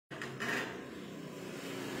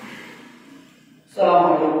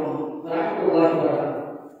Assalamualaikum warahmatullahi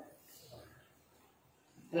wabarakatuh.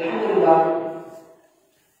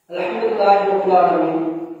 Alhamdulillahirabbil alamin.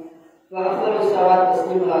 Wa afdhalus salatu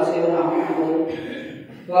wassalamu ala sayyidina Muhammad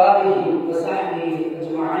wa alihi wa sahbihi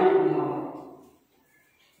ajma'in.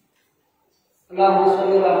 Allahumma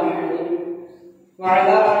shalli ala Muhammad wa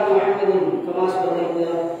ala ali Muhammad kama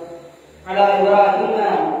shallaita ala Ibrahim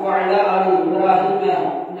wa ala ali Ibrahim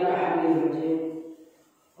innaka Hamidum Majid.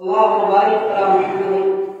 Allahumma barik ala Muhammad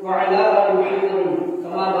wa ala ali Muhammad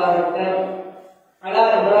kama barakta ala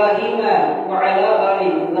Ibrahim wa ala ali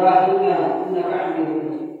Ibrahim innaka Hamidum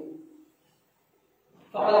Majid.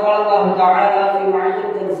 Faqad qala Allah ta'ala fi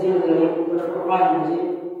ma'rifati tanzil wal Qur'an al-Majid.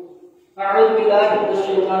 A'udzu billahi minasy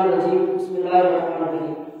syaithanir rajim.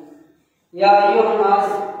 Bismillahirrahmanirrahim. Ya ayyuhan nas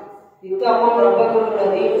ittaqu rabbakum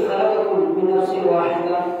alladzi khalaqakum min nafsin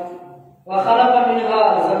wahidah وخلق منها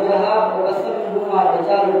زوجها وبث منهما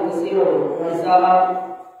رجالا كثيرا ونساء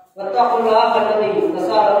واتقوا الله الذي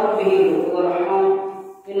تساءلون به والارحام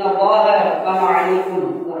ان الله كان عليكم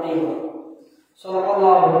رقيبا صدق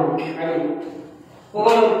الله العليم.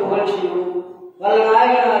 புகழும் புகழ்ச்சியும் வல்ல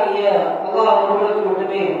நாயகனாகிய அல்லாஹ் ஒருவனுக்கு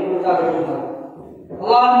மட்டுமே உண்டாகட்டும்.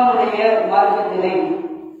 அல்லாஹ்வினுடைய மார்க்கத்தினை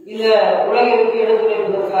இந்த உலகிற்கு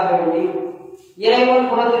எடுத்துரைப்பதற்காக வேண்டி இறைவன்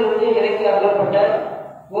புறத்திலிருந்து இறக்கி அருளப்பட்ட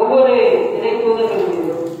ஒவ்வொரு இறை தூதர்கள்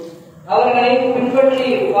மீதும் அவர்களை பின்பற்றி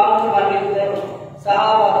வாழ்ந்து மரணித்த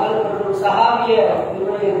சஹாபாக்கள் மற்றும் சஹாபிய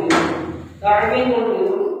நிறுவனங்கள் மீதும் தாழ்மைகள்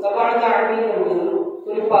மீதும் தாழ்மைகள் மீதும்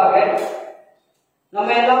குறிப்பாக நம்ம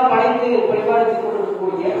எல்லாம் படைத்து பரிபாலித்துக்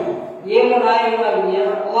கொண்டிருக்கக்கூடிய ஏக நாயகனாகிய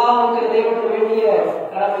அல்லாஹ்வுக்கு நிறைவேற்ற வேண்டிய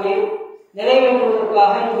கடமையை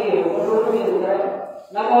நிறைவேற்றுவதற்காக இங்கே ஒவ்வொருவரும் இருக்கிற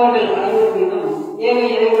நம்மவர்கள் அனைவர் மீதும் ஏக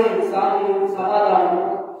இறைவனின் சாந்தியும் சமாதானமும்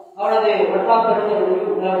அவனது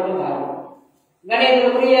வட்டாப்பெருந்தவர்களுக்கு நிலவட்டுமாக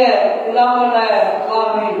கணியத்திற்குரிய இல்லாமல்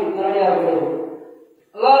அல்லாஹ்வின் கருணையாளர்களே,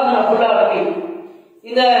 அல்லாஹ் ரப்பல் ஆலமீன்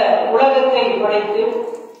இந்த உலகத்தை படைத்து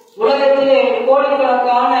உலகத்திலே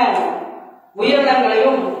கோடிக்கணக்கான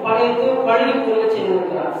உயிரினங்களையும் படைத்து பள்ளி கொள்ள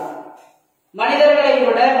செய்திருக்கிறார். மனிதர்களை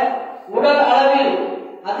விட உடல் அளவில்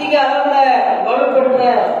அதிக அளவில் வலுப்பெற்ற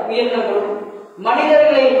உயிரினங்களும்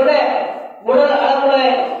மனிதர்களை விட உடல்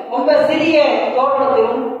அளவில் ரொம்ப சிறிய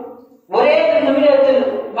தோற்றத்திலும் ஒரே நிமிடத்தில்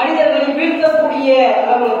மனிதர்களை வீழ்த்தக்கூடிய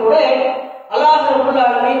அளவில் கூட அல்லாஹ் ரப்பல்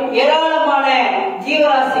ஆலமீன் ஏராளமான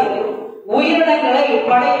ஜீவராசிகளை உயிரினங்களை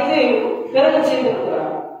படைத்து பெருக செய்திருக்கிறார்.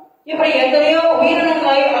 இப்படி எத்தனையோ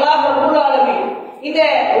உயிரினங்களை அல்லாஹ் ரப்பல் ஆலமீன் இந்த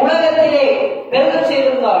உலகத்திலே பெருக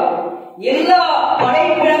செய்திருந்தாலும் எல்லா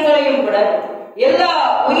படைப்பினங்களையும் விட எல்லா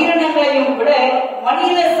உயிரினங்களையும் விட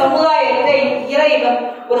மனித சமுதாயத்தை இறைவன்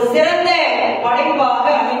ஒரு சிறந்த படைப்பாக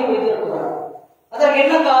அமைத்து வைத்திருக்கிறார். அதற்கு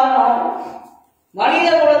என்ன காரணம்? மனித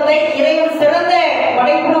குலத்தை இறைவன் சிறந்த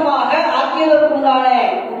படைப்பினமாக ஆக்கியதற்குண்டான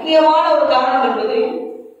முக்கியமான ஒரு காரணம் என்பது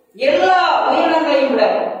எல்லா உயிரினங்களையும் விட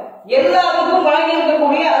எல்லாருக்கும்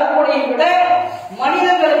வழங்கியிருக்கக்கூடிய அருட்கொடையை விட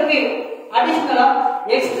மனிதர்களுக்கு அடிஷனலா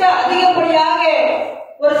எக்ஸ்ட்ரா அதிகப்படியாக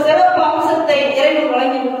ஒரு சிறப்பு அம்சத்தை இறைவன்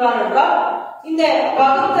வழங்கியிருக்கிறார் என்றால் இந்த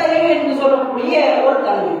பகுத்தறிவு என்று சொல்லக்கூடிய ஒரு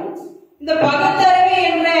தன்மை. இந்த பகுத்தறிவு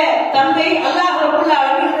என்ற தன்மை அல்லாஹ் ரப்பல்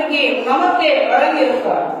ஆலமீன் இன்றைக்கு நமக்கு வழங்கி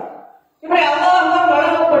இருக்கிறார். இப்படி அல்லாஹ்வால்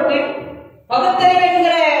வழங்கப்பட்டு பகுத்தறிவு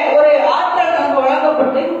என்கிற ஒரு ஆற்றல் நமக்கு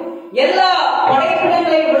வழங்கப்பட்டு எல்லா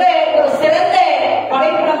படைப்பினங்களை விட ஒரு சிறந்த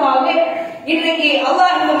படைப்பினமாக இன்றைக்கு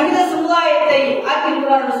அல்லாஹ் இந்த மனித சமுதாயத்தை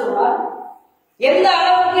ஆக்கியிருக்கிறார் என்று சொன்னார். எந்த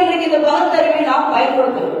அளவுக்கு இன்றைக்கு இந்த பகுத்தறிவை நாம்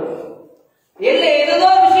பயன்படுத்துகிறோம்? ஏதோ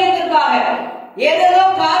விஷயத்திற்காக ஏதோ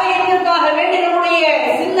காரியத்திற்காக வேண்டி நம்முடைய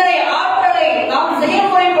சிந்தனை ஆற்றலை நாம்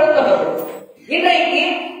செயல்முறைப்படுத்துகிறோம். இன்றைக்கு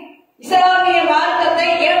இஸ்லாமிய மார்க்கத்தை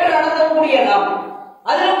ஏற்று நடத்தக்கூடிய நாம்,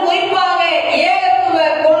 அதிலும் குறிப்பாக ஏகத்துவ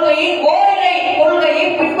கொள்கையை ஓரிரை கொள்கையை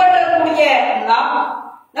பின்பற்றக்கூடிய நாம்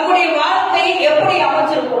நம்முடைய வாழ்க்கையை எப்படி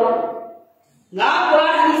அமைச்சிருக்கிறோம்? நான்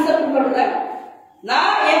குர்ஆன் ஹதீஸை பின்பற்றுறேன்,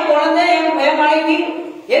 நான் என் குழந்தை என் மனைவி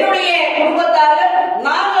என்னுடைய குடும்பத்தார்கள்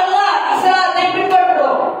நாங்கெல்லாம் இஸ்லாத்தை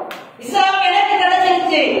பின்பற்றுறோம். இஸ்லாம் எனக்கு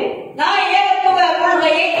கிடைச்சிருச்சு, நான் ஏகத்துவ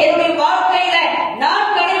கொள்கையை என்னுடைய வாழ்க்கையில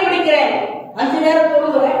நான் கடைபிடிக்கிறேன், 5 நேரம்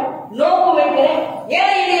தொழுகிறேன், நோக்கு வைக்கிறேன்,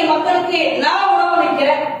 ஏழை எளிய மக்களுக்கு நான் உணவு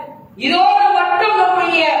வைக்கிறேன். இதோடு மட்டும்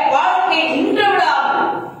நம்முடைய வாழ்க்கை நின்று விடாமல்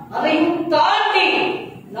அதையும் தாண்டி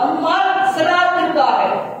நம்மால் இஸ்லாத்திற்காக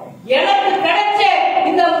எனக்கு கிடைச்ச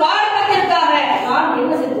இந்த மார்க்கத்திற்காக நான்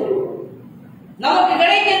என்ன செஞ்சிருக்கோம்? நமக்கு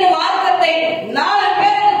கிடைத்த இந்த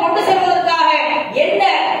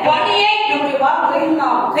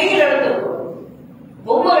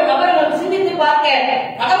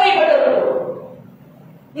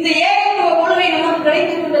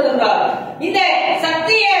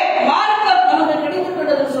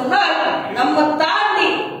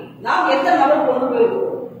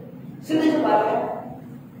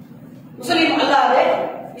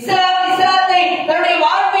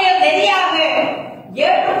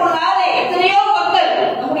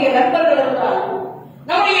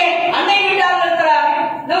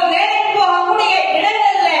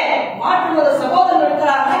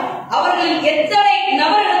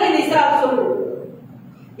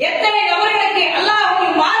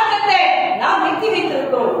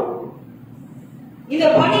செய்திருக்கிறோம். இந்த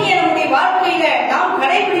பணியை நம்முடைய வாழ்க்கையில நாம்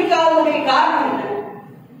கடைபிடிக்காததுடைய காரணம் என்ன?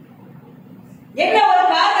 என்ன ஒரு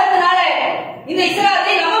காரணத்தினால இந்த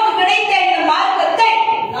இஸ்லாத்தை நமக்கு கிடைத்த இந்த மார்க்கத்தை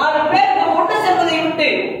 4 பேருக்கு கொண்டு செல்வதை விட்டு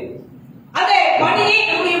அந்த பணியை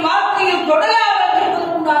நம்முடைய வாழ்க்கையில் தொடராமல்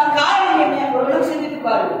இருப்பதற்குண்டான காரணம் என்ன? அவர்களும் சிந்தித்து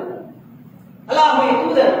பாருங்கள். அல்லாஹ்வுடைய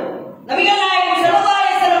தூதர் நபிகள் நாயகம் ஸல்லல்லாஹு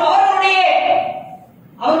அலைஹி வஸல்லம்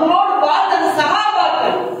அவர்களோடு வாழ்ந்த அந்த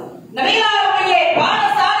சஹாபாக்கள் நபிகளாருடைய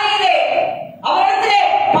பாடசாலையிலே அவரிடத்திலே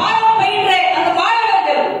பாடம் பயின்ற அந்த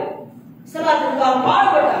மாணவர்கள் இஸ்லாத்திற்காக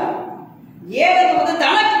பாடுபட்டாங்க. ஏகத்துவத்தை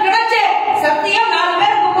தனக்கு கிடைச்ச சத்தியம் 4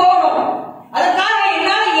 பேருக்கு போகணும், அதற்காக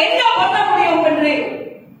என்னால் என்ன பண்ண முடியும் என்று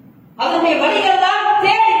அதனுடைய வழிகள் தான்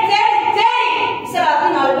தேடி தேடி தேடி இஸ்லாத்தை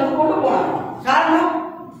 4 பேருக்கு கொண்டு போனாங்க. காரணம்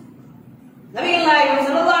நபிகள் நாயகம்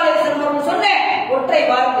ஸல்லல்லாஹு அலைஹி வஸல்லம் அவர்கள் சொன்ன ஒற்றை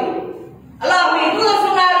வார்த்தை. அல்லாஹ்வுடைய தூதர்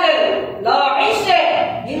சொன்னார்கள், லா ஐஷ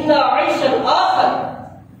இல்லா ஐஷல் ஆஹர்,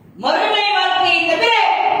 மறுமை வாழ்க்கையை தவிர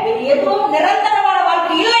வேறு எதுவும் நிரந்தரமான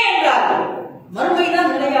வாழ்க்கை இல்லை என்றார்கள். மறுமை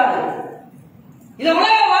தான் நிலையானது. இந்த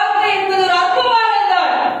உலக வாழ்க்கை என்பது ஒரு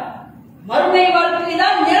அற்புதமானதுதான். மறுமை வாழ்க்கை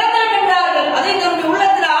தான் நிரந்தரம் என்றார்கள். அதை தன்னுடைய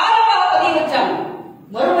உள்ளத்தில் ஆழமாக பதிய வச்சாங்க.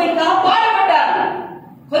 மறுமைக்காக பாடுபட்டார்கள்.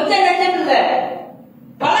 கொஞ்சம் நெஞ்சமில்ல,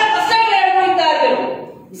 பல கஷ்டங்களை அனுபவித்தார்கள்.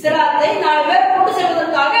 இஸ்லாத்தை 4 பேர் கொண்டு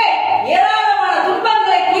செல்வதற்காக ஏராளமான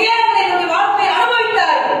துன்பங்களை துயரங்களை வாழ்க்கையை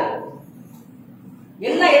அனுபவித்தார்கள்.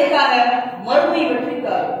 என்ன எதுக்காக? மறுமை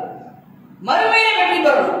வெற்றிக்காக. மறுமையில வெற்றி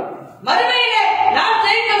பெறணும், மறுமையில நான்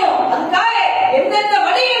ஜெயிக்கணும், அதுக்காக எந்தெந்த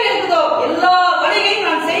வழிகள் இருக்குதோ எல்லா வழிகளையும்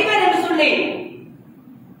நான் செய்வேன் என்று சொல்லி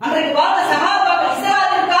அன்றைக்கு வாழ்ந்த சஹாபாக்கள்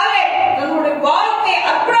இஸ்லாத்திற்காக தங்களுடைய வாழ்க்கையை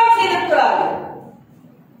அர்ப்பணம் செய்திருக்கிறார்கள்.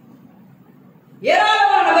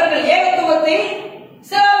 ஏராளமான நபர்கள் ஏகத்துவத்தை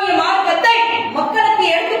இஸ்லாமிய மார்க்கத்தை மக்களுக்கு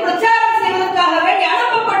எடுத்து பிரச்சாரம் செய்வதற்காக வேண்டி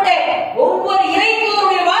அனுப்பப்பட்ட ஒவ்வொரு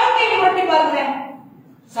இறைத்தூதருடைய வாழ்க்கையை பற்றி பாருங்க.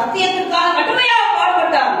 சத்தியத்திற்காக கடுமையாக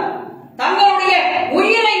பாடுபட்டாங்க. தங்களுடைய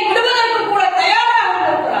உயிரை விடுவதற்கு கூட தயாராக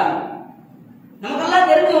இருக்கிறாங்க. நமக்கெல்லாம்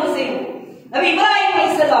தெரிஞ்ச ஒரு செய்தி, நபி இப்ராஹிம்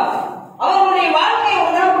அலைஹிஸ்ஸலாம் அவர்களுடைய வாழ்க்கையை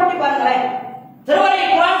ஒரு தடவை பற்றி பாருங்களேன். திருமறை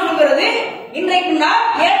குர்ஆன் சொல்கிறது, இன்றைக்கு நாம்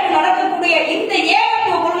ஏற்று நடக்கக்கூடிய இந்த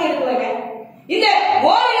ஏகத்துவ கொள்கை இருக்கிறாங்க, இந்த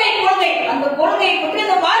ஓரிரை கொள்கை, அந்த கொள்கையை பற்றி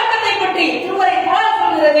அந்த மார்க்கத்தை பற்றி திருமறை குர்ஆன்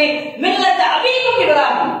சொல்கிறது, மில்லத் அபீக்கும்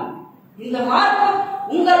இப்ராஹிம், இந்த மார்க்கம்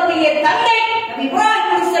உங்களுடைய தந்தை நபி இப்ராஹிம்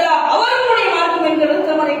அலைஹிஸ்ஸலாம் அவர்களுடைய மார்க்கம் என்கிறது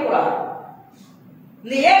திருமறை குர்ஆன்.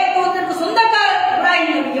 இந்த ஏகத்துவத்திற்கு சொந்தக்காரர்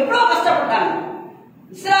இப்ராஹிம் நபி எவ்வளவு கஷ்டப்பட்டாங்க.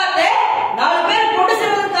 இஸ்லாத்தை 4 பேர் கொண்டு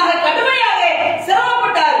செல்வதற்காக கடுமையாக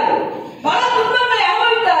சிரமப்பட்டார்கள். பல துன்பங்களை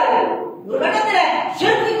அனுபவித்தார்கள். ஒரு கட்டத்தில்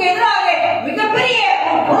ஷிர்க்குக்கு எதிராக மிகப்பெரிய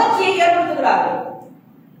ஒரு புரட்சியை ஏற்படுத்துகிறார்கள்.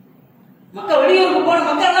 மக்கள் வெளியூருக்கு போன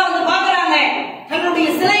மக்கள் எல்லாம் வந்து பாக்குறாங்க, தங்களுடைய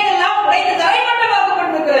சிலைகள் எல்லாம் உடைந்து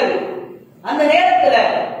தரைமட்டமாக்கப்பட்டிருக்கிறது. அந்த நேரத்தில்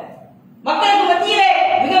மக்களுக்கு மத்தியிலே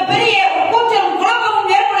மிகப்பெரிய ஒரு கூச்சலும்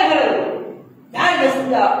குழப்பமும் ஏற்படுகிறது. யார்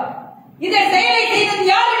செஞ்சா இந்த செயலை செய்தது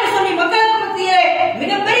யார் என்று சொல்லி மக்களுக்கு மத்தியிலே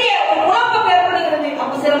மிகப்பெரிய ஒரு குழப்பம் ஏற்படுகிறது.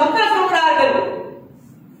 அப்ப சில மக்கள் சொல்கிறார்கள்,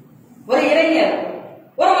 ஒரு இளைஞர்,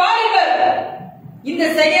 ஒரு வாலிபர் இந்த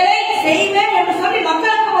செயலை செய்வேன் என்று சொல்லி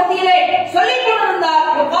மக்களுக்கு மத்தியிலே சொல்லிக் கொண்டிருந்தார்.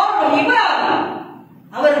 இப்ராஹிம்,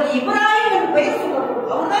 அவருக்கு இப்ராஹிம் என்று பெயர்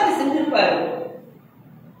சொல்லப்படும், அவர் தான் செஞ்சிருப்பார்.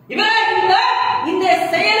 இப்ராஹிம் தான் இந்த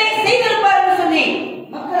செயலை செய்திருப்பார் என்று சொல்லி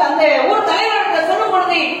மக்கள் அந்த ஊர் தலைவர்கள் சொல்லும்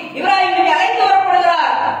பொழுது இப்ராஹிம் நபி அழைத்து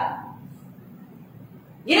வரப்படுகிறார்.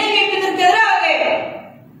 இணை வைப்பதற்கு எதிராக,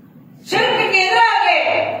 ஷிர்க்குக்கு எதிராக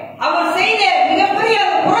அவர் செய்த மிகப்பெரிய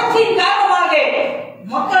புரட்சியின் காரணமாக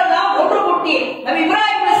மக்கள் எல்லாம் ஒன்று கூட்டி நபி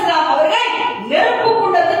இப்ராஹிம் அலைஹிஸ்ஸலாம் அவர்களை நெருப்பு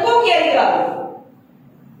குண்டத்தில் தூக்கி எறிகிறார்கள்.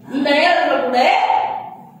 அந்த நேரத்தில் கூட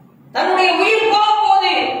தன்னுடைய உயிர்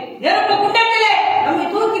போகும்போது நெருப்பு குண்டத்திலே நம்மை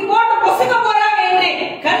தூக்கி போட்டு பொசுக்க போறாங்க என்று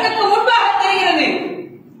கண்ணுக்கு முன்பாக தெரிகிறது.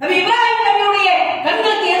 நபி இப்ராஹிம் நபியுடைய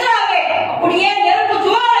கண்களுக்கு எதிராக அப்படியே நெருப்பு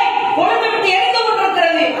ஜுவாலை கொழுந்து விட்டு எரிந்து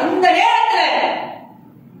கொண்டிருக்கிறது. அந்த நேரத்தில்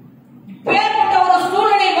இப்பேற்பட்ட ஒரு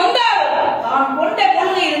சூழ்நிலை வந்தால் தான் கொண்ட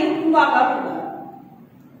கொள்கையை முன்பாக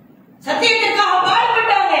சத்தியத்திற்காக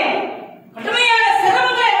பாடுபட்டாங்க, கடுமையான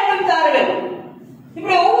சிரமங்களை அனுபவித்தார்கள்.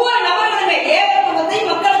 இப்படி ஒவ்வொரு நபர்களுமே ஏகத்துவத்தை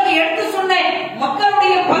மக்களுக்கு எடுத்து சொன்ன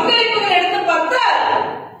மக்களுடைய பங்களிப்புகளை எடுத்து பார்த்தால்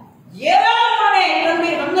ஏராளமான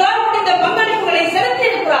தன்னுடைய நம்மால் முடிந்த பங்களிப்புகளை செலுத்தி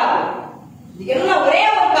இருக்கிறார்கள். இது எல்லாம் ஒரே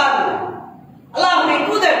ஒரு காரணம், அல்லாஹ்வுடைய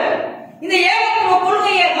தூதர் இந்த ஏகத்துவ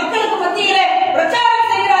கொள்கையை மக்களுக்கு மத்தியிலே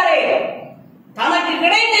பிரச்சாரம் செய்கிறாரே, தனக்கு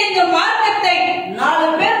கிடைத்த இந்த மார்க்கத்தை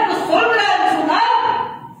 4 பேருக்கு சொல்கிறார் என்று சொன்னால்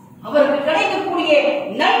அவருக்கு கிடைக்கக்கூடிய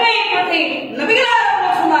நன்மையை பற்றி நபிகளார்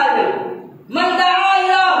அவர்கள் சொன்னார்கள். மன் தஆ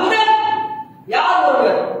இலா ஹுதன், யார்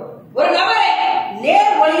ஒருவர் ஒரு நபரை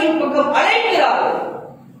நேர் வழியின் பக்கம் அழைக்கிறார்கள்,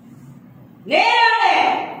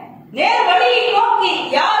 நேர் வழியை நோக்கி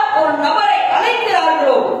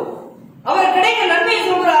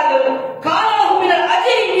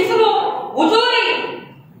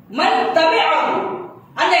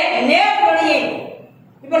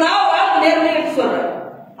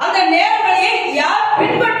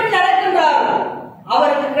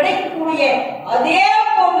அதே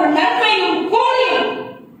போன்ற நன்மையும் கூலியும்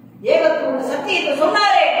ஏகத்துவ சத்தியத்தை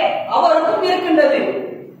சொன்னாரே அவருக்கும் இருக்கின்றது.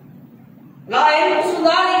 லா யன்குசு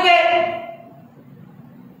ذلك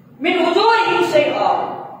மின் உஜூரிஹிம் ஷைஆ,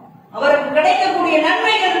 அவருக்கு கிடைக்கக்கூடிய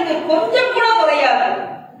நன்மைகளுக்கு கொஞ்சம் கூட குறையாது.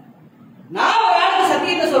 நான் ஒரு ஆளுக்கு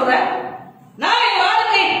சத்தியத்தை சொல்றேன், நான் என்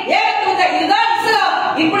ஆளுக்கு ஏகத்துவத்தை இதுதான் இஸ்லாம்,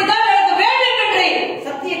 இப்படிதான் நடக்க வேண்டும் என்று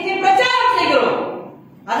சத்தியத்தை பிரச்சாரம் செய்கிறோம்.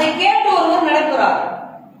 அதை கேட்டு ஒருவர் நடக்கிறார்.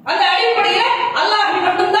 அந்த அடிப்படையில் அல்லாஹ்வை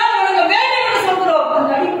மட்டும்தான் வணங்க வேண்டும் என்று சொல்கிறோம்.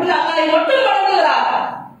 அந்த அடிப்படையில் அல்லாஹ்வை மட்டும் வணங்குகிறார்.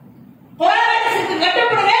 குர்ஆனுக்கு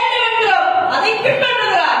கட்டுப்பட வேண்டும் என்கிறோம், அதை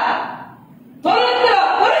பின்பற்றுகிறார்.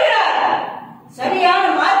 தொழுகிறார், சரியான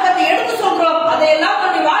மார்க்கத்தை எடுத்து சொல்கிறோம், அதையெல்லாம்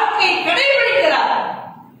தன்னுடைய வாழ்க்கையை கடைபிடிக்கிறார்.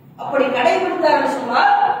 அப்படி கடைபிடித்தார்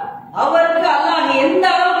சொன்னால் அவருக்கு அல்லாஹ் எந்த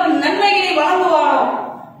அளவுக்கு நன்மைகளை வழங்குவானோ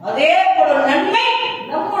அதே போல நன்மை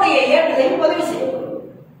நம்முடைய ஏற்றத்தையும் பதிவு செய்யப்படும்.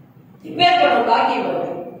 இப்பேற்பட்ட பாக்கியம்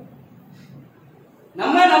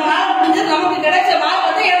நம்மளால முடிஞ்சது நமக்கு கிடைச்ச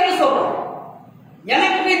மார்க்கத்தை எடுத்து சொல்றோம்.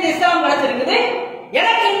 எனக்கு இந்த இஸ்லாம் கிடைச்சிருக்குது,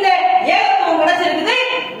 எனக்கு இந்த ஏகத்துவம் கிடைச்சிருக்குது,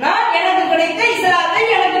 நான் எனக்கு கிடைத்த இஸ்லாத்தை,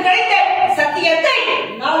 எனக்கு கிடைத்த சத்தியத்தை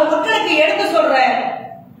 4 மக்களுக்கு எடுத்து சொல்றேன்.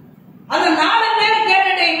 அந்த 4 பேர்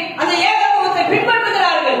கேட்டுட்டு அந்த ஏகத்துவத்தை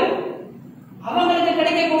பின்பற்றுகிறார்கள். அவங்களுக்கு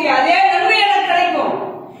கிடைக்கக்கூடிய அதே நன்மை எனக்கு கிடைக்கும்.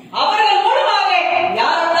 அவர்கள் மூலமாக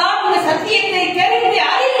யாரெல்லாம் இந்த சத்தியத்தை தெரிந்து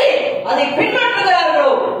அறிந்து அதை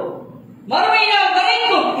பின்பற்றுகிறார்களோ மறுமை நாள்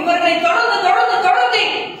வரைக்கும் இவர்களை தொடர்ந்து தொடர்ந்து தொடர்ந்து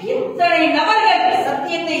எத்தனை நபர்கள்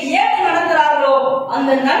சத்தியத்தை ஏற்று நடக்கிறார்களோ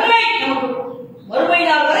அந்த நன்மை நமக்கு மறுமை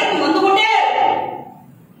நாள் வரைக்கும் வந்து கொண்டே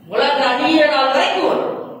உலக அநீர நாள் வரைக்கும் வரும்.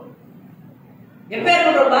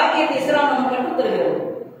 எப்பேற்பட்ட ஒரு பாக்கியத்தை இஸ்லாம் நமக்கு கற்றுத் தருகிறது,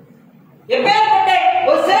 எப்பேற்பட்ட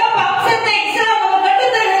ஒரு சிறப்பு அம்சத்தை இஸ்லாம் நமக்கு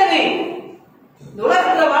கற்றுத் தருகிறது. இந்த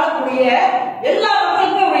உலகத்தில் வாழக்கூடிய எல்லா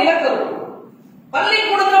மக்களுக்கும் ஒரு இலக்கம்.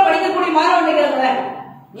 பள்ளிக்கூடத்தில் படிக்கக்கூடிய மாணவர்கள்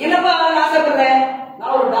நீ என்னப்பா ஆகணும் ஆசைப்படுற?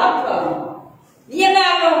 நான் ஒரு டாக்டர் ஆகணும். நீ என்ன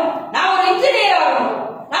ஆகணும்? நான் ஒரு இன்ஜினியர் ஆகணும்,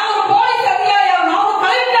 நான் ஒரு போலீஸ் அதிகாரி ஆகணும், நான் ஒரு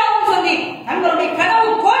கலெக்டர் ஆகணும் சொல்லி தங்களுடைய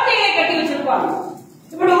கனவு கோட்டைகளை கட்டி வச்சிருப்பாங்க.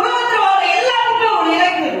 இப்படி உலகத்தில் வாழ எல்லாருக்குமே ஒரு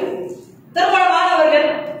இலக்கு இருக்கு. திருமணமானவர்கள்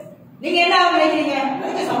நீங்க என்ன ஆக நினைக்கிறீங்க?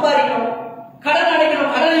 நிறைய சம்பாதிக்கணும், கடன்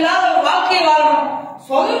அடைக்கணும், கடன் இல்லாத ஒரு வாழ்க்கையை வாழணும்,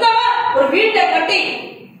 சொந்தமா ஒரு வீட்டை கட்டி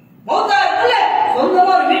மௌத்தாருக்குள்ள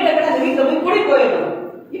சொந்தமா ஒரு வீட்டை கட்டி அந்த வீட்டை போய் குடி போயிடணும்.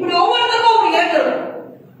 இப்படி ஒவ்வொருத்தருக்கும் ஒரு இலக்கு இருக்கும்.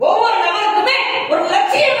 ஒவ்வொரு நபருக்குமே ஒரு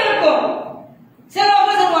லட்சியம் இருக்கும்.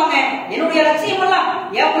 சிலவங்க சொல்லுவாங்க என்னுடைய லட்சியம் எல்லாம்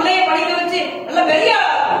என் பிள்ளைய படிக்க வச்சு நல்ல பெரிய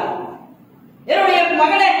ஆளாக்கணும், என்னுடைய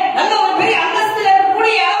மகனை நல்ல ஒரு பெரிய அந்தஸ்தில்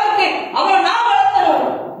இருக்கக்கூடிய அளவுக்கு அவரை நான் வளர்த்தணும்,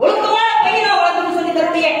 ஒழுக்கமான பையனா வளர்த்தணும் சொல்லி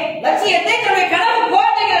தன்னுடைய லட்சியத்தை தன்னுடைய கனவு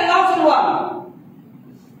கோட்டைகள் எல்லாம் சொல்லுவாங்க.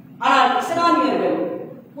 ஆனால் இஸ்லாமியர்கள்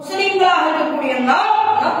முஸ்லிம்களாக இருக்கக்கூடிய நாம்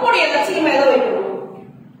நம்முடைய லட்சியம் எதை வைக்கணும்?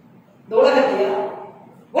 இந்த உலகத்திலே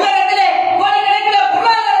கோடிக்கணக்கில்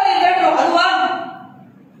பொருளாதாரத்தை திரட்டணும், அதுவா?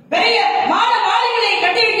 பெரிய மாளிகளை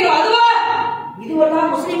கட்டி வைக்கணும், அதுவா?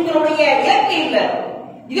 இதுவெல்லாம் முஸ்லிம்களுடைய இலக்கு இல்லை,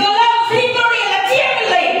 இதுவெல்லாம் முஸ்லிம்களுடைய லட்சியம்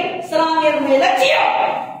இல்லை. இஸ்லாமியர்களுடைய லட்சியம்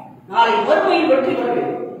நாளை மறுமையில் வெற்றி பெற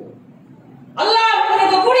வேண்டும், அல்லாஹ்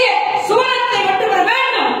கொடுக்கக்கூடிய சுவனத்தை வெற்றி பெற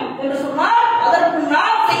வேண்டும் என்று சொன்னால் அதற்கு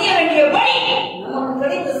நாம் செய்ய வேண்டிய பணி நமக்கு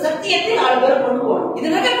கிடைத்த சத்தியத்தை 4 பேர் கொண்டு போகணும்.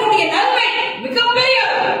 இது நடக்கக்கூடிய நன்மை மிகப்பெரிய,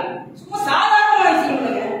 சும்மா சாதாரண விஷயம்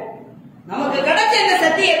இல்லைங்க. நமக்கு கிடைச்ச இந்த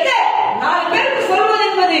சத்தியத்தை 4 பேருக்கு சொல்வது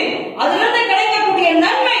என்பது அதிலிருந்து கிடைக்கக்கூடிய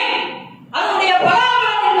நன்மை, அதனுடைய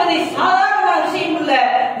பலாபலம் என்பது சாதாரண விஷயம் இல்ல.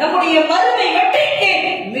 நம்முடைய மறுமை வெற்றிக்கு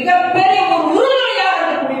மிகப்பெரிய ஒரு உறுதுணையாக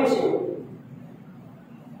இருக்கக்கூடிய விஷயம்.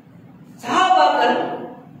 சஹாபாக்கள்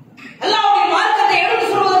அல்லாஹ்வுடைய மார்க்கத்தை எடுத்து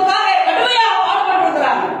சொல்வதற்காக கடுமையாக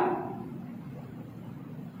பாடுபட்டிருக்கிறாங்க.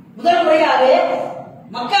 முதல் முறையாக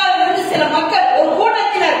மக்காவிலிருந்து சில மக்கள் ஒரு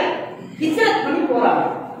கூட்டத்தினர் ஹிஜ்ரத் பண்ணி போறாங்க.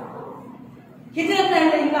 ஹிஜ்ரத்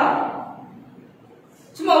என்னன்னா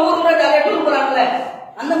சும்மா ஊருக்குள்ள ஜாலியா டூர் போறாங்கல்ல,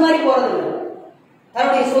 அந்த மாதிரி போறது இல்லை.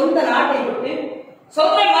 தன்னுடைய சொந்த நாட்டை விட்டு,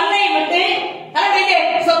 சொந்த மண்ணை விட்டு, தன்னுடைய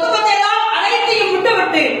சொந்த பச்சையெல்லாம் அனைத்தையும் விட்டு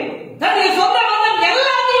விட்டு, தன்னுடைய சொந்த பந்தம்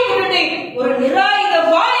எல்லாத்தையும் விட்டுட்டு ஒரு நிராயுத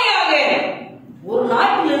பாணியாக ஒரு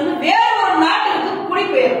நாட்டிலிருந்து வேற ஒரு நாட்டிற்கு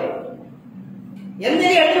குடிபெயரும். எந்த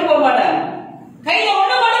எடுத்து போக மாட்டாங்க, கையில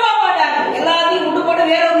ஒண்ணு கொண்டு போக மாட்டாங்க, எல்லாத்தையும் விட்டு போட்டு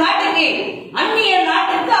வேற ஒரு நாட்டுக்கு, அந்நிய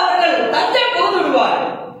நாட்டிற்கு அவர்கள் தஞ்சை புகுந்து விடுவார்கள்.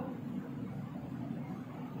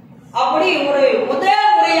 அப்படி ஒரு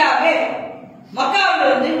முதல் முறையாக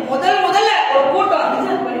மக்காவிலிருந்து முதல்ல ஒரு கூட்டம்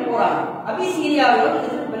ஹிஜ்ரத் பண்ணி போறாங்க. அபிசீனியாவிலிருந்து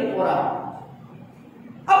ஹிஜ்ரத் பண்ணி போறாங்க.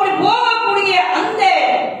 அப்படி போகக்கூடிய அந்த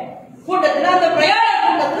கூட்டத்தில், அந்த பிரயாண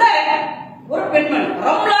கூட்டத்தில் ஒரு பெண்மணி,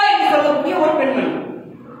 ரம்லா என்று சொல்லக்கூடிய ஒரு பெண்மணி,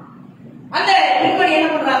 அந்த பெண்மணி என்ன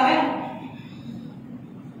பண்றாங்க?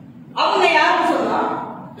 அவங்க யாருன்னு சொன்னா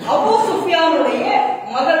அபூ சுஃபியானுடைய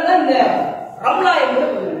மகள் தான் இந்த ரம்லா என்ற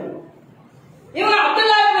பெண்மணி.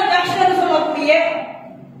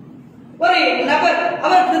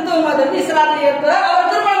 அவர் கிறிஸ்தவ மதத்தில் இஸ்லாத்தை ஏற்கிறார். அவர்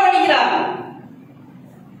திருமணம் பண்ணிக்கிறார்.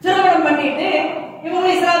 திருமணம் பண்ணிட்டு இவங்க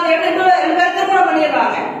இஸ்லாத்தை ஏற்று திருமணம்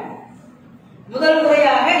பண்ணிடுறாங்க. முதல்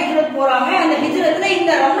முறையாக ஹிஜ்ரத் போறாங்க. அந்த ஹிஜ்ரத்ல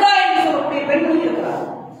இந்த ரம்லா என்று சொல்லக்கூடிய பெண்மணி இருக்கிறார்.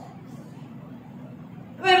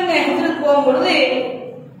 இவங்க ஹிஜ்ரத் போகும்பொழுது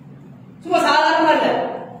சும்மா சாதாரணமா இல்ல,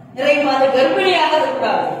 நிறைய மாத கர்ப்பிணியாக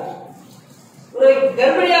இருக்கிறார். ஒரு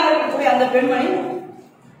கர்ப்பிணியாக இருக்கக்கூடிய அந்த பெண்மணி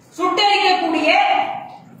சுட்டரிக்கக்கூடிய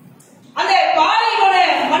அந்த பாலைவன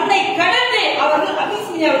மண்ணை கடந்து அவர்கள்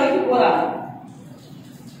அபிசீனியாவுக்கு போறாங்க.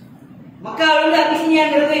 மக்காவிலிருந்து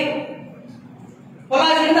அபிசீனியாங்கிறது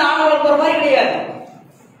பொள்ளாச்சியிலிருந்து ஆணவர்கள் போற மாதிரி கிடையாது.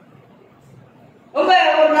 ரொம்ப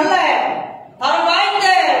ஒரு நல்ல தரம் வாய்ந்த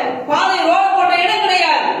பாதை ரோடு போட்ட இடம்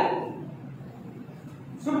கிடையாது.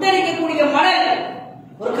 சுட்டரிக்கக்கூடிய மணல்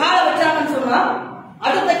ஒரு காலை வச்சாங்கன்னு சொன்னா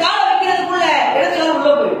அடுத்த காலை வைக்கிறதுக்குள்ள இடது காலம்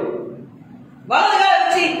உள்ள போயிடும். வலது காலை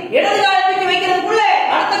வச்சு இடது காலை தூக்கி வைக்கிறதுக்குள்ள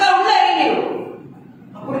அடுத்த காலம் உள்ள இறங்கிடும்.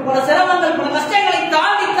 அப்படி பல சிரமங்கள் பல கஷ்டங்களை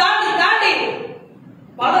தாண்டி தாண்டி தாண்டி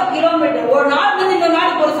பல கிலோமீட்டர் ஒரு நாட்டிலிருந்து இன்னொரு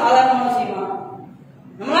நாட்டுக்கு ஒரு சாதாரணமான விஷயமா.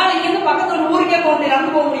 நம்மளால இங்கிருந்து பக்கத்துல ஒரு ஊருக்கே போக முடியாது,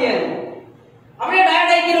 நடந்து போக முடியாது. அப்படியே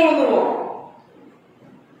டயர்டாகி கீழே வந்துருவோம்.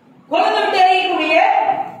 குழந்தை விட்டு இறங்கக்கூடிய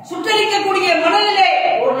சுற்றறிக்கக்கூடிய மணலிலே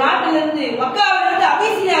ஒரு நாட்டிலிருந்து மக்காவிலிருந்து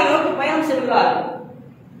அபிசீனியாவிற்கு பயணம் செல்கிறார்.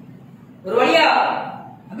 ஒரு வழியா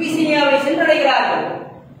அபிசீனியாவை சென்றடைகிறார்கள்.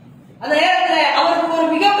 அந்த நேரத்தில் அவருக்கு ஒரு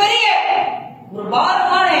மிகப்பெரிய ஒரு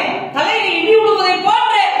பாரமான தலையை இடி விடுவதை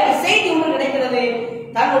போன்ற ஒரு செய்தி ஒன்று கிடைக்கிறது.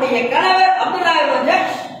 தன்னுடைய கணவர் அப்துல்லா இப்னு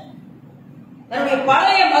ஜஹ்ஷ் தன்னுடைய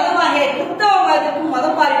பழைய மதமாகிய கிறிஸ்தவ மதத்துக்கும்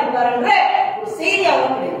மதம் மாறிவிட்டார் என்ற ஒரு செய்தி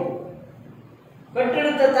அவருக்கு கிடைக்கும்.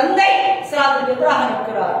 பெற்றெடுத்த தந்தை இஸ்லாத்துக்கு எதிராக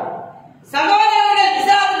நிற்கிறார். சகோதரர்கள்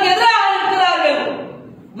இஸ்லாத்துக்கு எதிராக நிற்கிறார்கள்.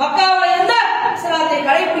 மக்காவில் இருந்த இஸ்லாத்தை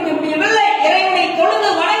கடைபிடிக்க முடியவில்லை, இறைவனை தொழுது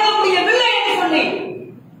வணங்க முடியவில்லை என்று சொல்லி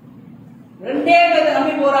ரெண்டே பேர்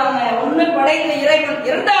நம்பி போறாங்க. ஒண்ணு படைத்த இறைவன்,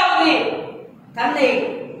 இரண்டாவது தன்னை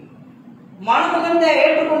மனமுகந்த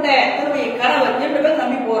ஏற்றுக்கொண்ட தன்னுடைய கணவர், 2 பேர்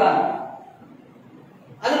நம்பி போறாங்க.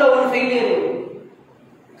 அதுல ஒரு ஃபெயிலியர்.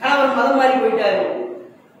 கணவர் மதம் மாறி போயிட்டாரு.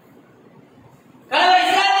 கணவர்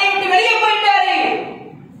இஸ்லாத்தை விட்டு வெளியே போயிட்டாரு.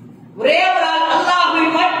 ஒரே ஒரு ஆள் அல்லாஹ்வை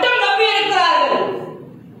மட்டும் நம்பி இருக்கிறார்கள்.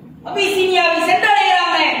 அபிசீனியாவை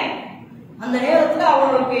சென்றடைகிறாங்க. அந்த நேரத்தில்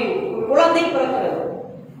அவங்களுக்கு ஒரு குழந்தை பிறக்கிறது.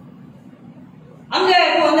 அங்க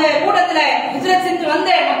அந்த கூட்டத்தில் ஹிஜ்ரத் செஞ்சு வந்த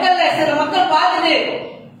மக்கள்ல சில மக்கள் பார்த்துட்டு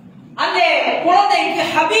அந்த குழந்தைக்கு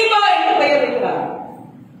ஹபீபா என்று பெயர் வைக்கிறாங்க.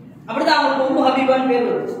 அப்படிதான் அவங்களுக்கு உம்மு ஹபீபான்னு பேர்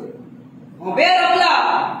வந்துச்சு. அவங்க பேர் ரம்லா.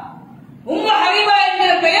 உம்மு ஹபீபா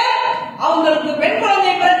என்கிற பெயர் அவங்களுக்கு பெண்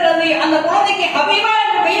குழந்தை பிறக்கிறது. அந்த குழந்தைக்கு ஹபீபா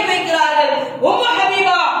என்று பெயர் வைக்கிறார்கள். உம்மு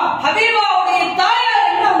ஹபீபா, ஹபீபாவுடைய தாயார்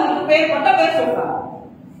என்று அவங்களுக்கு பெயர் பட்ட பெயர் சொல்றாங்க.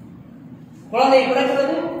 குழந்தை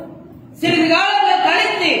பிறக்கிறது. சிறிது காலங்கள்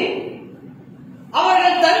கழித்து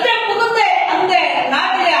அவர்கள் தஞ்சம் புகுந்த அந்த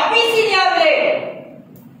நாட்டிலே அபிசீனியாவிலே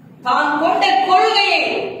தான் கொண்ட கொள்கையை,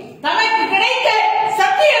 தனக்கு கிடைத்த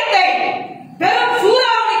சத்தியத்தை பெரும்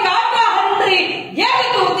சூறாவளி காற்றாக நின்று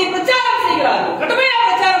ஏகத்துவத்தை பிரச்சாரம் செய்கிறார்கள். கடுமையாக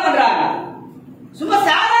பிரச்சாரம் பண்றாங்க. சும்மா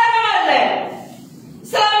சாதாரணமா இல்ல,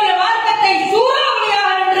 இஸ்லாமிய மார்க்கத்தை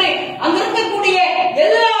சூறாவளியாக நின்று அங்க இருக்கக்கூடிய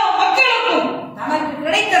எல்லா மக்களுக்கும் தனக்கு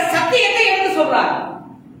கிடைத்த சத்தியத்தை எடுத்து சொல்றாங்க.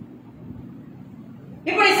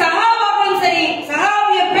 இப்படி சஹாபாக்களும் சரி,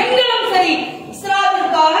 சஹாபிய பெண்களும் சரி,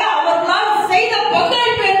 இஸ்லாமிற்காக அவர்களால் செய்த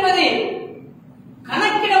பங்களிப்பு என்பது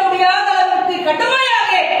கணக்கிட முடியாத அளவிற்கு கடுமையாக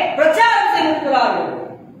பிரச்சாரம் செய்திருக்கிறார்கள்.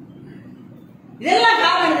 இதெல்லாம்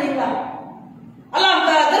காரணம் இல்லைங்களா?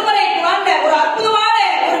 அல்லாஹ் திருமலை குர்ஆன்ல ஒரு அற்புதமான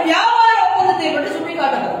ஒரு வியாபார ஒப்பந்தத்தை பற்றி சொல்லி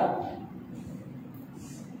காட்டுகிறார்.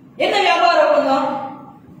 என்ன வியாபார ஒப்பந்தம்?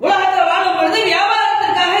 உலகத்தில் வாழும் பொழுது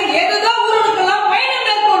வியாபாரத்திற்காக ஏதோ ஊர்களுக்கெல்லாம் பயணம்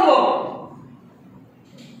மேற்கொள்வோம்.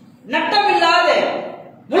 நட்டமில்லாத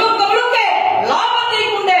முழுக்க முழுக்க லாபத்தை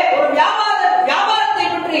கொண்ட ஒரு வியாபாரத்தை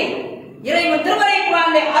பற்றி இறைவன் திருமலை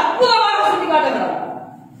குர்ஆனிலே அற்புதமாக சொல்லி காட்டுகிறார்.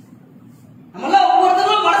 நம்மளாம்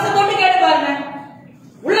ஒவ்வொருத்தரும் மனசு தொட்டு கேட்டு பாருங்க,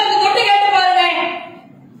 உள்ளது தொட்டு கேட்டு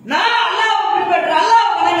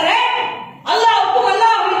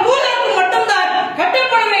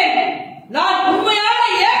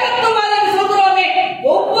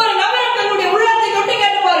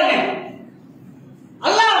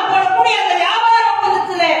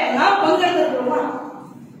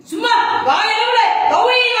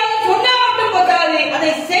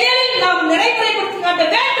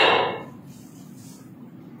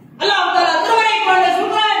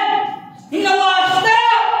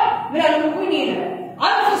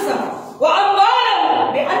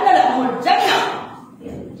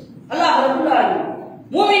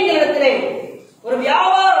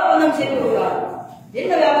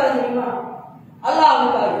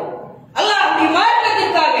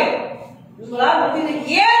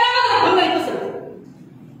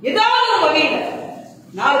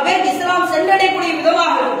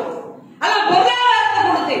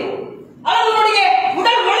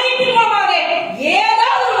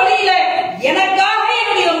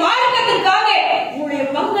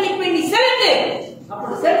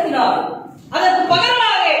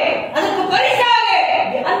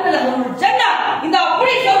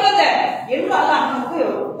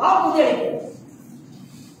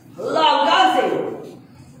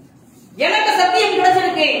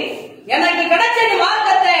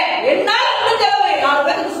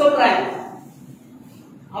எதுக்கு சொல்றேன்?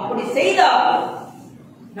 அப்படி செய்தால்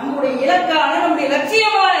நம்முடைய இலக்கான நம்முடைய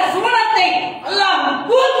லட்சியமான சுவனத்தை அல்லாஹ்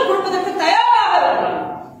பூர்த்தி கொடுப்பதற்கு தயாராக இருக்கிறான்.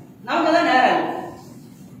 நமக்கு தான் நேரம்.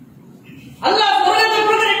 அல்லாஹ் சுவனத்தை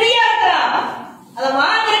கொடுக்க ரெடியா இருக்கிறான். அதை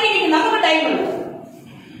வாங்குறதுக்கு நீங்க நமக்கு டைம் இல்லை.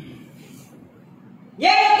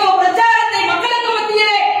 ஏகத்துவ பிரச்சாரத்தை மக்களுக்கு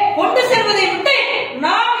மத்தியிலே கொண்டு செல்வதை விட்டு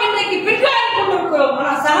நாம் இன்றைக்கு பின்வாங்கி கொண்டிருக்கிறோம்.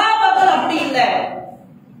 ஆனா சஹாபாக்கள் அப்படி இல்லை.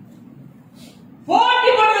 போட்டி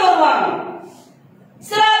போட்டு வருவாங்க.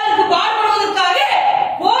 இஸ்லாத்துக்கு பாடுபடுவதற்காக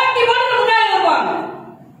போட்டி போட்டு முன்னாடி வருவாங்க.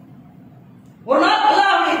 ஒரு நாள்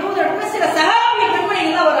அல்லாஹ்வுடைய தூதர் சில சஹாபி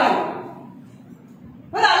பெண்மணிகள் தான் வராங்க.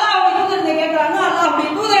 வந்து அல்லாஹ்வுடைய தூதரை கேட்கிறாங்க, அல்லாஹ்வுடைய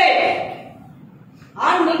தூதரே,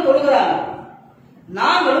 ஆண்கள் தொழுகிறாங்க,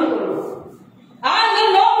 நாங்களும் தொழுகிறோம்.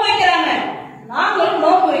 ஆண்கள் நோன்பு வைக்கிறாங்க, நாங்களும்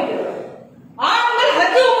நோன்பு வைக்கிறோம். ஆண்கள்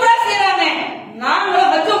ஹஜ் உம்ரா செய்றாங்க,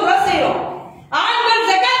 நாங்களும் ஹஜ் உம்ரா செய்றோம். ஆண்கள்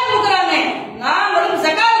ஜகாத் கொடுக்கறாங்க, நாங்களும்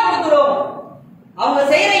ஜகாத் கொடுக்கிறோம். அவங்க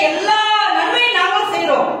செய்யற எல்லா நன்மையும் நாங்களும்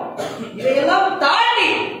செய்றோம். இதையெல்லாம் தாண்டி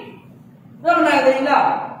தெரியுங்களா,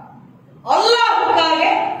 அல்லாஹ்வுக்காக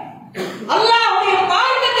அல்லாஹ்வுடைய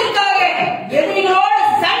மார்க்கத்திற்காக எதிரிகளோடு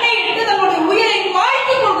சண்டையிட்டு தங்களுடைய உயிரை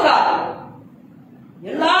மாய்த்துக் கொள்கிறார்கள்.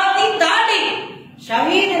 எல்லாத்தையும் தாண்டி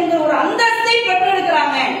ஷஹீத் என்ற ஒரு அந்தஸ்தை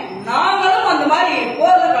பெற்றிருக்கிறாங்க. நாங்களும் அந்த மாதிரி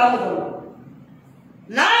போர்ல கலந்து கொள்வோம்.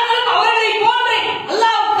 நாங்களும் அவர்களை போன்று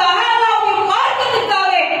அல்லாஹ்வுக்காக அல்லாஹ்வுடைய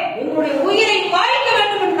மார்க்கத்திற்காக எங்களுடைய உயிரை மாய்க்க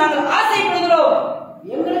வேண்டும் என்று நாங்கள் ஆசைப்படுகிறோம்.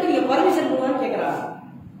 எங்களுக்கு நீங்க பர்மிஷன் கொடுங்கன்னு கேட்கிறாங்க.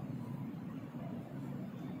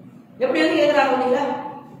 எப்படி வந்து கேட்கிறாங்க இல்லையா?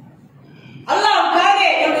 அல்லாஹ்வுக்காக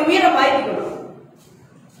என்னுடைய உயிரை மாய்க்கணும்.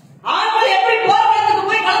 ஆண்கள் எப்படி போர்க்களத்துக்கு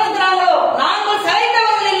போய் கலந்துக்கிறாங்களோ நாங்கள்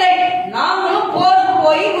சளைத்தவர்கள் இல்லை. நாங்களும் போருக்கு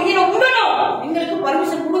போய் உயிரை விடணும். எங்களுக்கு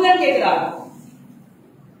பர்மிஷன் கொடுங்கன்னு கேட்கிறாங்க.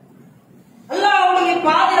 அல்லாஹ்வுடைய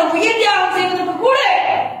பாதையில உயிர் தியாகம் செய்வதற்கு கூட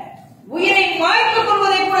உயிரை மாய்த்துக்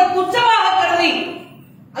கொள்வதை கூட துச்சமாக கருதி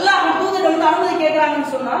அல்லாஹ் தூதர் வந்து அனுமதி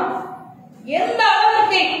கேட்கிறாங்கன்னு சொன்னா எந்த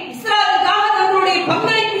அளவுக்கு இஸ்லாத்துக்காக தங்களுடைய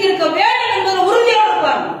பங்களிப்பு இருக்க வேண்டும் என்பது உறுதியோடு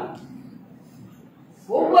இருப்பாங்க.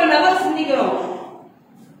 ஒவ்வொரு நபர் சிந்திக்கிறோம்.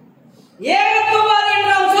 ஏகத்துவவாதி என்று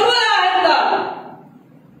நாம் சொல்வதாக இருந்தால்,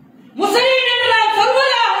 முஸ்லிம் என்று நாம்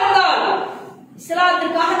சொல்வதாக இருந்தால்,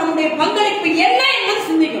 இஸ்லாத்திற்காக நம்முடைய பங்களிப்பு என்ன என்பது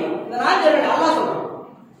சிந்திக்கணும். அல்லாஹ் சொல்றான்,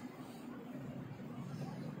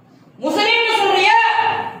 முஸ்லிம் சொல்றிய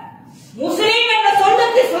முஸ்லிம் என்ற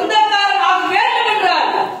சொந்தத்தை சொந்தக்காரர் ஆக வேண்டும் என்றால்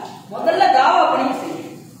முதல்ல தாவா பணி செய்யும்.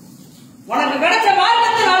 உனக்கு கிடைச்ச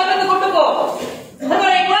மார்க்கத்தை நாலு பேருக்கு கொண்டு போ.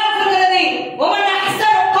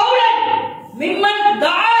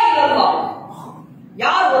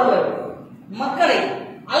 யார் ஒருவர் மக்களை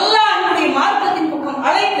அல்லாஹ்வுடைய மார்க்கத்தின் பக்கம்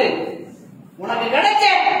அழைத்து உனக்கு கிடைச்ச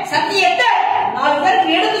சத்தியத்தை நாலு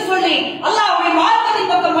பேருக்கு எடுத்து சொல்லி அல்லாஹ்வுடைய மார்க்கத்தின்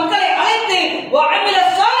பக்கம் மக்களை அழைத்து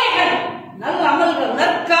நல்ல அமல்கள்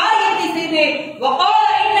நற்காரியத்தை செய்து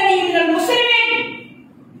முஸ்லிமின்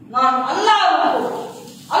நான்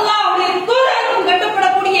அல்லாஹ்வுடைய தூதருக்கும்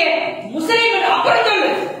கட்டுப்படக்கூடிய முஸ்லிம் அப்படி சொல்லு.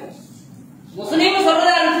 முஸ்லிம்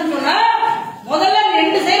சொல்றாருன்னு சொன்னா முதல்ல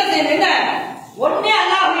ரெண்டு செயல் செய்யணும். என்ன? ஒன்னே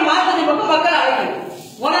அல்லாஹ்வுடைய மார்க்கத்தின் பக்கம் மக்களை அழைக்கணும்.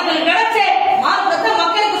 உனக்கு கிடைச்ச மார்க்கத்தை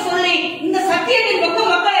மக்களுக்கு சொல்லி இந்த சத்தியத்தின்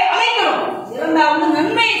பக்கம் மக்களை அழைக்கணும். இரண்டாவது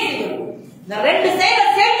நன்மையை செய்யணும். இந்த ரெண்டு செயலை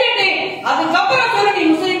செஞ்சுட்டு அதுக்கப்புறம் சொல்லி நீ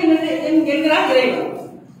முஸ்லிம் என்கிறான் இறைவன்.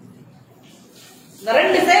 இந்த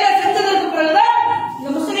ரெண்டு செயலை செஞ்சதற்கு பிறகுதான் இந்த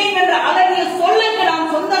முஸ்லிம் என்ற அழகிய சொல்லுக்கு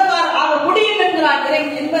நாம் சொந்தக்கார் ஆக முடியும் என்கிறான்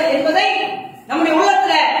இறைவன் என்பதை நம்முடைய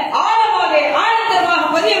உள்ளத்துல ஆழமாக ஆழத்தரமாக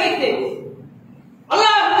பதிய வைத்து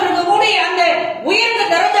அல்லாஹ் இருக்கக்கூடிய அந்த உயர்ந்த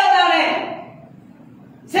தரஜாதான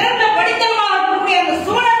சிறந்த படித்தமாக இருக்கக்கூடிய அந்த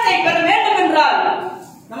சுவனத்தை பெற வேண்டும் என்றால்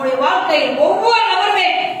நம்முடைய வாழ்க்கையில் ஒவ்வொரு நபருமே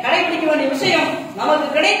கடைபிடிக்க வேண்டிய விஷயம், நமக்கு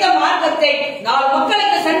கிடைத்த மார்க்கத்தை நாலு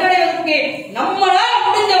மக்களுக்கு சென்றடைவதற்கு நம்மளால்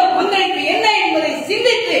முடிஞ்ச ஒரு பங்களிப்பு என்ன என்பதை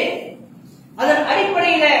சிந்தித்து அதன்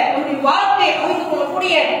அடிப்படையில நம்முடைய வாழ்க்கையை அமைத்துக்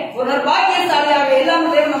கொள்ளக்கூடிய ஒரு பாக்கியசாலியாக எல்லாம்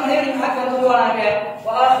தேவன் நம் அனைவரையும் ஆக்க வருவானாக.